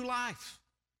you new life.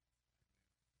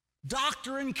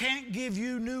 Doctrine can't give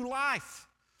you new life.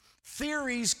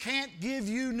 Theories can't give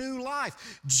you new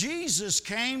life. Jesus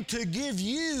came to give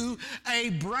you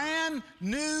a brand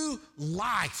new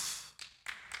life.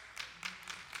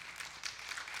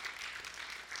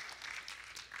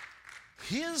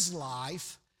 His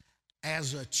life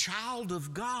as a child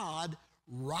of God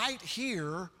right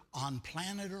here on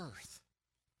planet Earth.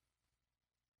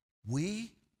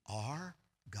 We are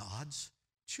God's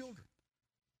children.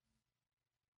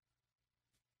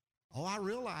 Oh, I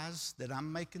realize that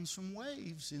I'm making some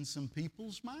waves in some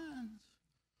people's minds.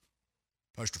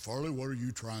 Pastor Farley, what are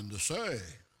you trying to say?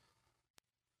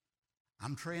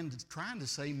 I'm trying to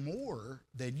say more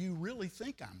than you really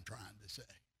think I'm trying to say.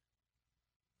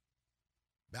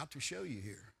 About to show you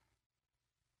here.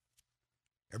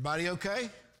 Everybody okay?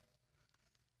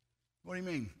 What do you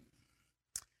mean?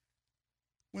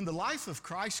 When the life of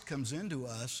Christ comes into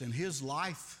us and his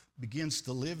life begins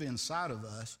to live inside of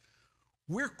us,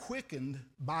 we're quickened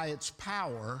by its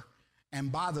power,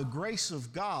 and by the grace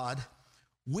of God,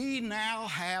 we now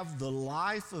have the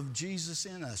life of Jesus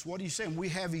in us. What are you saying? We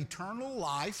have eternal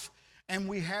life and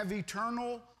we have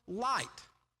eternal light.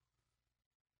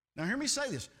 Now hear me say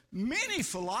this. many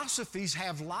philosophies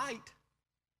have light.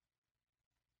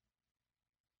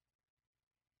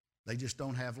 They just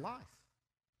don't have life.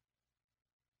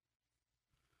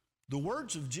 The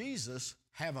words of Jesus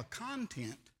have a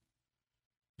content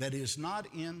that is not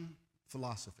in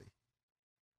philosophy.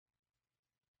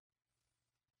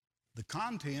 The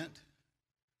content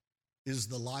is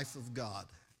the life of God.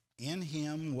 In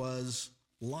him was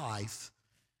life,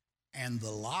 and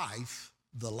the life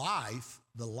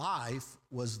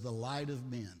was the light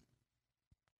of men.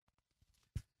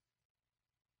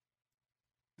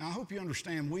 Now, I hope you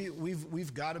understand,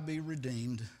 we've got to be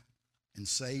redeemed and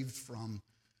saved from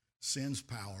sin's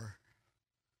power.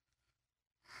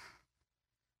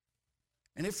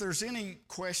 And if there's any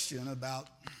question about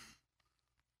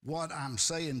what I'm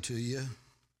saying to you,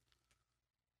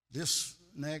 this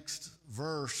next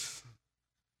verses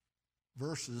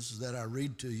that I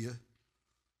read to you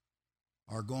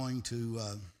are going to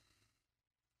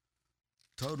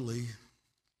totally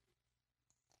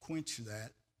quench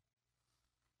that.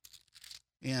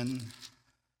 In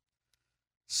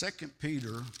 2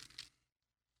 Peter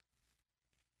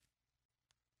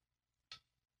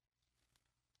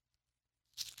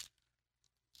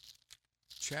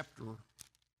chapter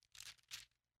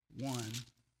 1,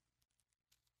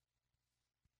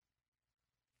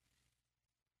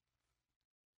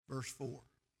 verse 4.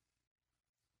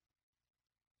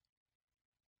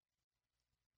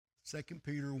 2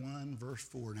 Peter 1, verse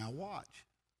 4. Now watch.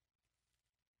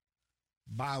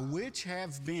 By which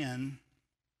have been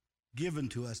given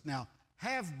to us. Now,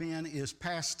 have been is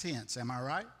past tense, am I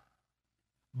right?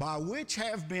 By which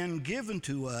have been given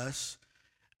to us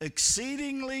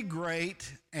exceedingly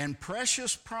great and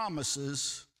precious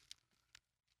promises,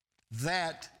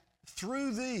 that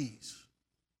through these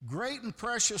great and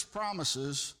precious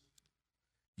promises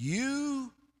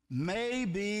you may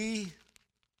be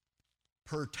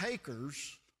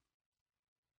partakers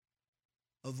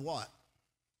of what?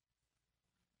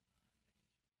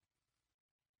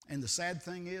 And the sad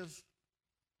thing is,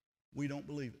 we don't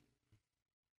believe it.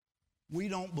 We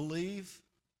don't believe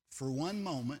for one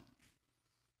moment.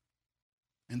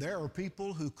 And there are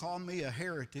people who call me a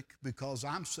heretic because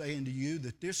I'm saying to you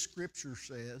that this scripture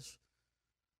says,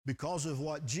 because of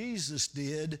what Jesus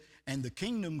did and the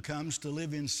kingdom comes to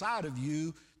live inside of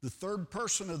you, the third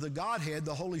person of the Godhead,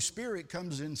 the Holy Spirit,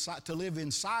 comes inside to live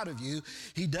inside of you.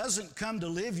 He doesn't come to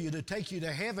live you to take you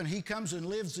to heaven. He comes and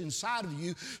lives inside of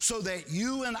you so that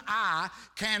you and I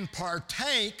can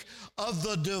partake of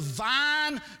the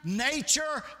divine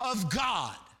nature of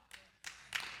God.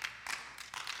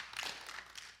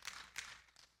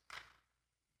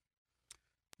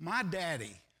 My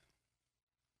daddy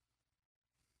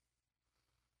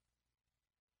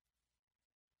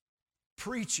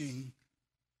preaching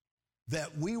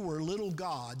that we were little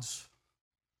gods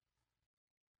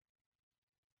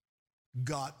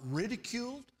got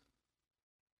ridiculed,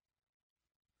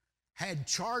 had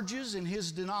charges in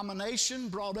his denomination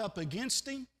brought up against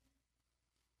him,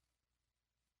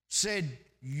 said,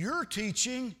 "You're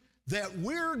teaching that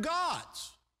we're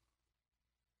gods."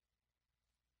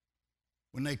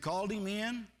 When they called him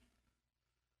in,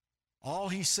 all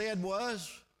he said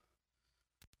was,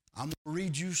 "I'm going to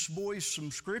read you boys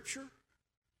some scripture,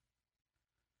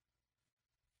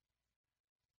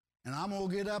 and I'm going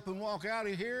to get up and walk out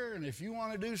of here, and if you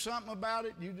want to do something about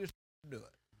it, you just do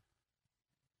it."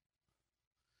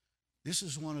 This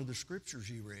is one of the scriptures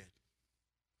he read.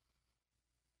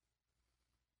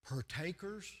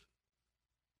 Partakers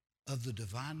of the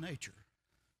divine nature.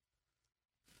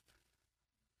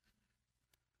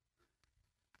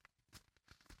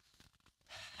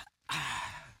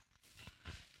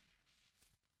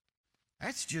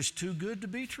 That's just too good to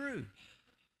be true.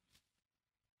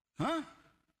 Huh?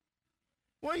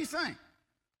 What do you think?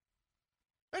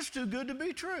 That's too good to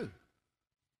be true.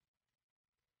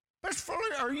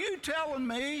 Are you telling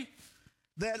me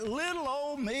that little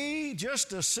old me,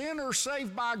 just a sinner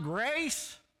saved by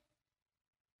grace,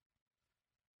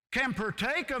 can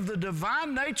partake of the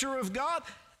divine nature of God?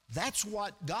 That's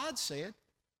what God said.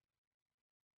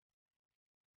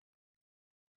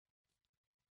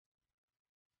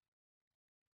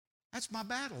 That's my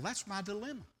battle. That's my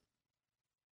dilemma.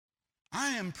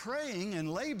 I am praying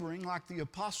and laboring like the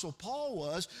Apostle Paul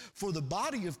was for the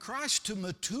body of Christ to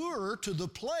mature to the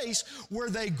place where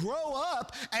they grow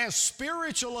up as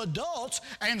spiritual adults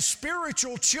and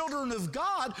spiritual children of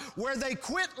God, where they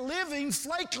quit living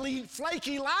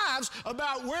flaky lives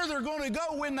about where they're going to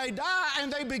go when they die,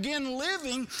 and they begin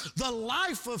living the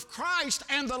life of Christ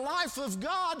and the life of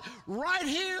God right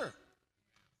here.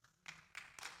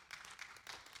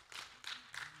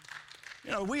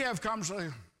 You know, we have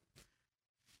conversations.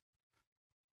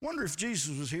 Wonder if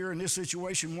Jesus was here in this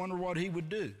situation, wonder what he would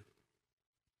do.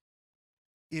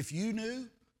 If you knew,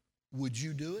 would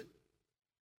you do it?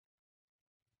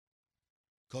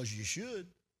 Because you should.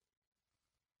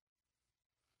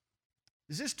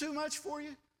 Is this too much for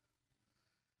you?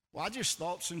 Well, I just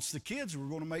thought since the kids were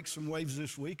going to make some waves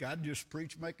this week, I'd just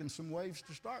preach making some waves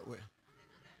to start with.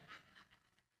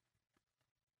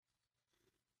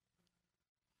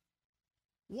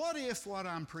 What if what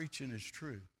I'm preaching is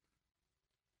true?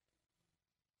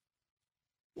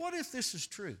 What if this is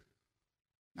true?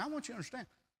 Now, I want you to understand,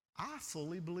 I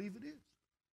fully believe it is.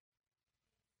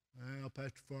 Well,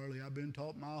 Pastor Farley, I've been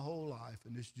taught my whole life,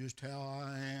 and it's just how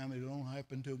I am. It don't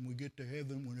happen until we get to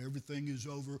heaven, when everything is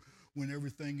over, when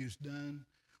everything is done.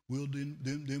 We're going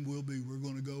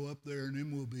to go up there, and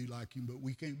then we'll be like him, but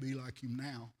we can't be like him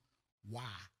now. Why?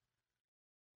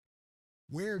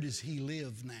 Where does he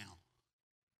live now?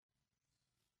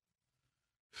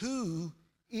 Who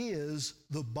is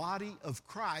the body of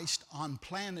Christ on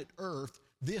planet Earth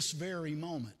this very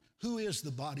moment? Who is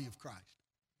the body of Christ?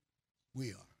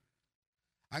 We are.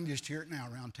 I can just hear it now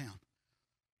around town.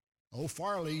 Oh,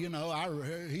 Farley,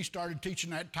 he started teaching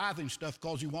that tithing stuff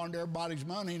because he wanted everybody's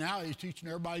money. Now he's teaching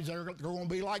everybody they're going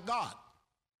to be like God.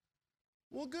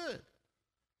 Well, good.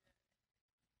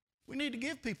 We need to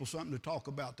give people something to talk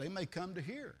about. They may come to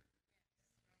hear.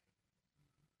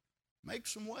 Make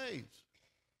some waves.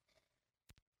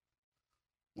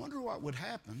 Wonder what would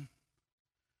happen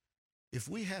if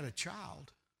we had a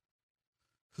child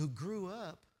who grew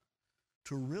up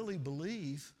to really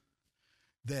believe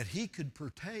that he could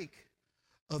partake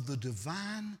of the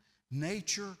divine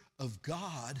nature of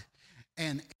God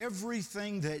and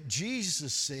everything that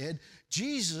Jesus said.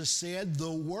 Jesus said,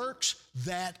 the works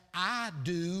that I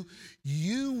do,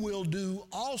 you will do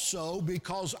also,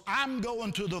 because I'm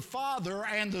going to the Father,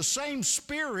 and the same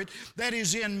Spirit that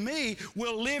is in me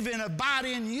will live and abide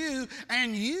in you,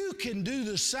 and you can do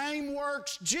the same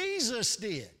works Jesus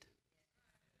did.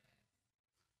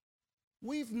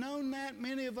 We've known that,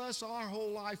 many of us, our whole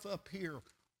life up here.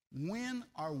 When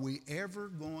are we ever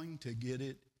going to get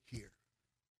it here?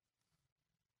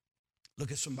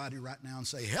 Look at somebody right now and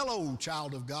say, hello,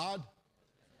 child of God.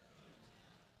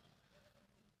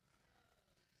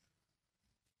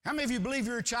 How many of you believe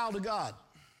you're a child of God?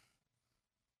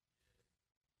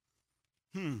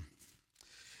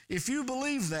 If you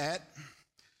believe that,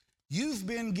 you've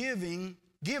been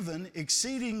given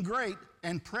exceeding great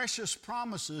and precious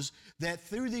promises, that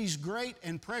through these great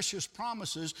and precious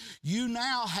promises, you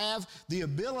now have the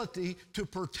ability to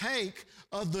partake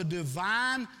of the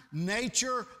divine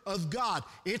nature of God.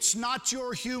 It's not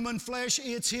your human flesh,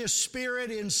 it's His Spirit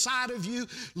inside of you,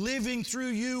 living through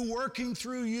you, working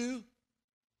through you.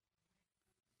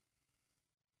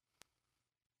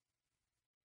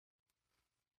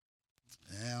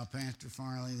 Well, Pastor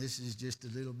Farley, this is just a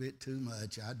little bit too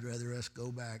much. I'd rather us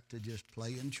go back to just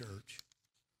playing church.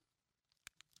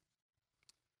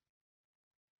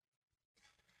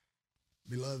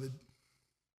 Beloved,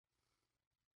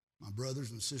 my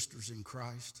brothers and sisters in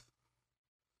Christ,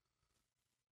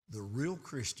 the real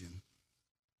Christian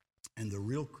and the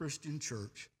real Christian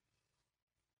church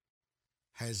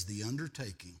has the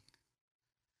undertaking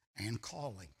and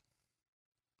calling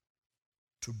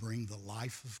to bring the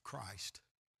life of Christ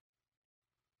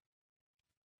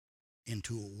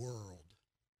into a world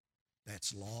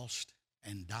that's lost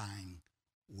and dying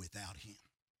without Him.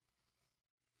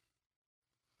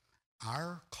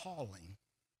 Our calling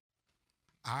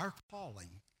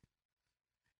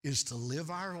is to live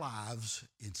our lives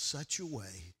in such a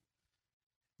way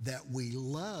that we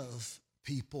love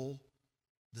people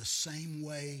the same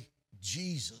way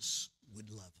Jesus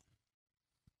would love them.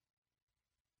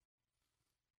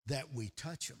 That we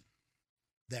touch them,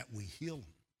 that we heal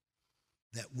them,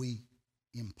 that we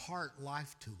impart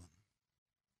life to them.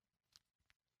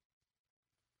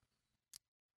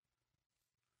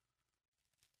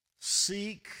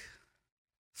 Seek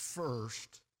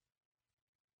first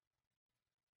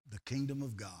the kingdom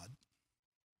of God,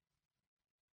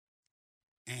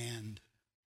 and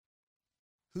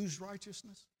whose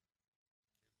righteousness?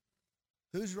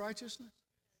 Whose righteousness?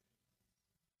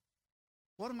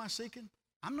 What am I seeking?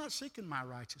 I'm not seeking my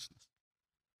righteousness.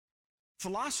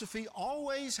 Philosophy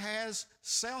always has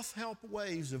self-help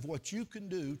ways of what you can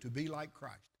do to be like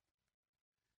Christ.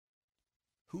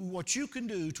 What you can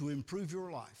do to improve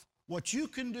your life. What you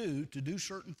can do to do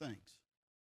certain things.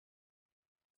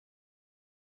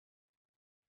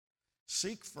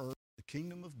 Seek first the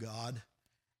kingdom of God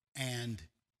and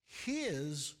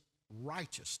His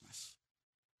righteousness,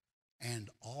 and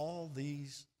all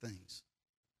these things.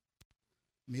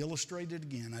 Let me illustrate it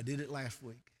again. I did it last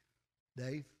week.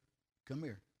 Dave, come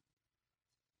here.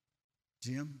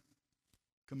 Jim,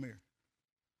 come here.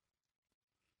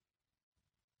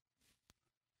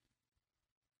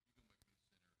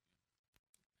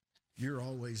 You're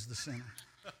always the sinner.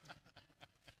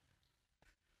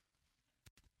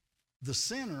 The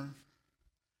sinner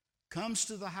comes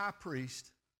to the high priest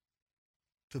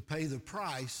to pay the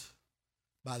price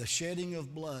by the shedding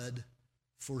of blood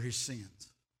for his sins.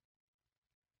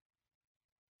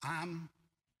 I'm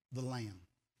the lamb.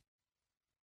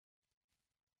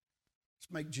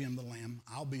 Let's make Jim the lamb.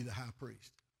 I'll be the high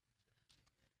priest.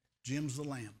 Jim's the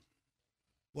lamb.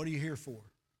 What are you here for?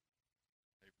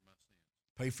 Pay for my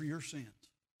sins. Pay for your sins.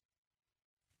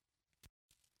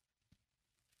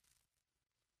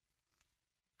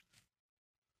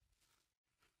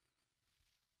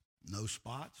 No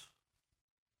spots,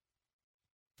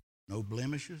 no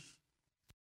blemishes,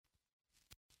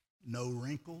 no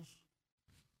wrinkles.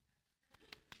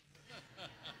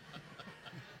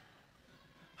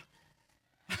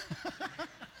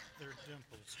 They're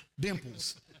dimples.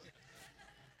 Dimples.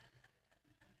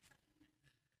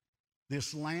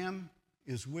 This lamb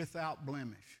is without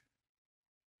blemish.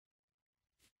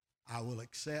 I will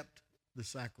accept the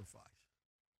sacrifice.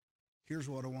 Here's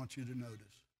what I want you to notice.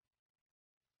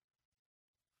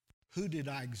 Who did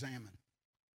I examine?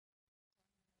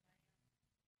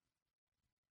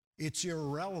 It's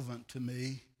irrelevant to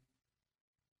me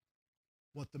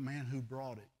what the man who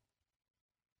brought it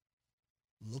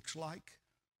looks like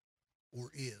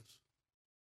or is.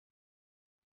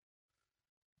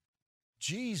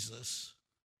 Jesus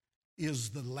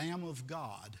is the Lamb of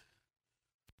God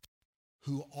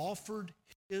who offered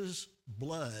his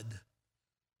blood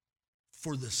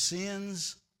for the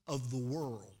sins of the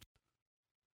world.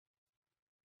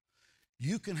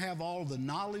 You can have all the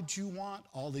knowledge you want,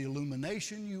 all the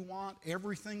illumination you want,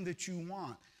 everything that you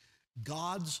want.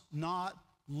 God's not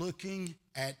looking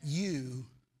at you.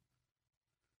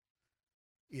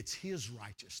 It's his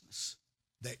righteousness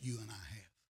that you and I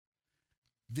have.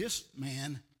 This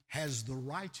man has the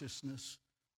righteousness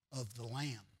of the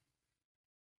Lamb.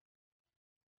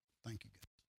 Thank you,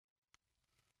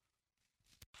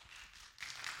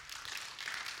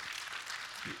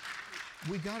 guys.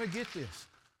 We got to get this.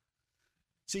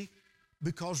 See,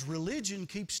 because religion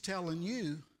keeps telling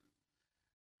you,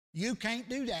 you can't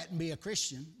do that and be a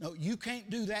Christian. No, you can't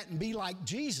do that and be like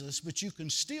Jesus, but you can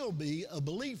still be a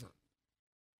believer.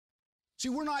 See,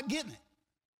 we're not getting it.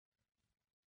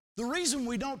 The reason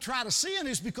we don't try to sin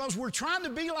is because we're trying to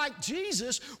be like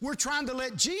Jesus. We're trying to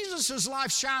let Jesus'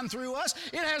 life shine through us.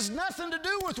 It has nothing to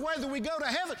do with whether we go to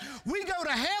heaven. We go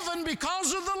to heaven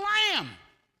because of the Lamb.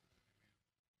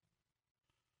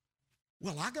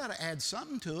 Well, I got to add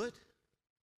something to it.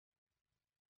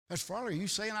 Pastor Farley, are you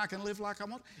saying I can live like I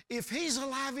want? If he's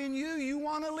alive in you, you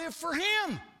want to live for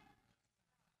him.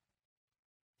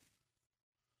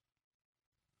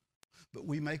 But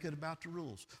we make it about the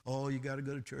rules. Oh, you got to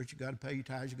go to church, you got to pay your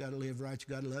tithes, you got to live right,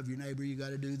 you got to love your neighbor, you got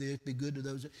to do this, be good to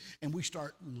those. And we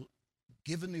start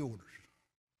giving the orders.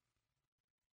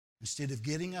 Instead of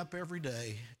getting up every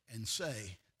day and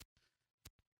say,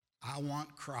 I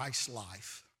want Christ's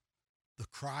life, the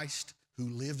Christ who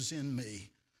lives in me.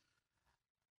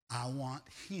 I want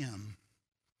him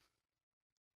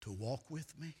to walk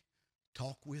with me,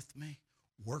 talk with me,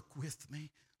 work with me,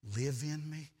 live in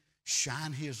me,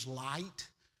 shine his light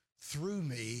through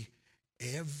me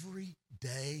every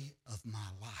day of my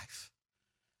life.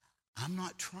 I'm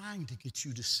not trying to get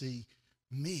you to see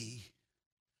me.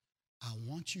 I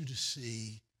want you to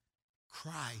see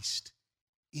Christ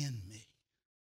in me.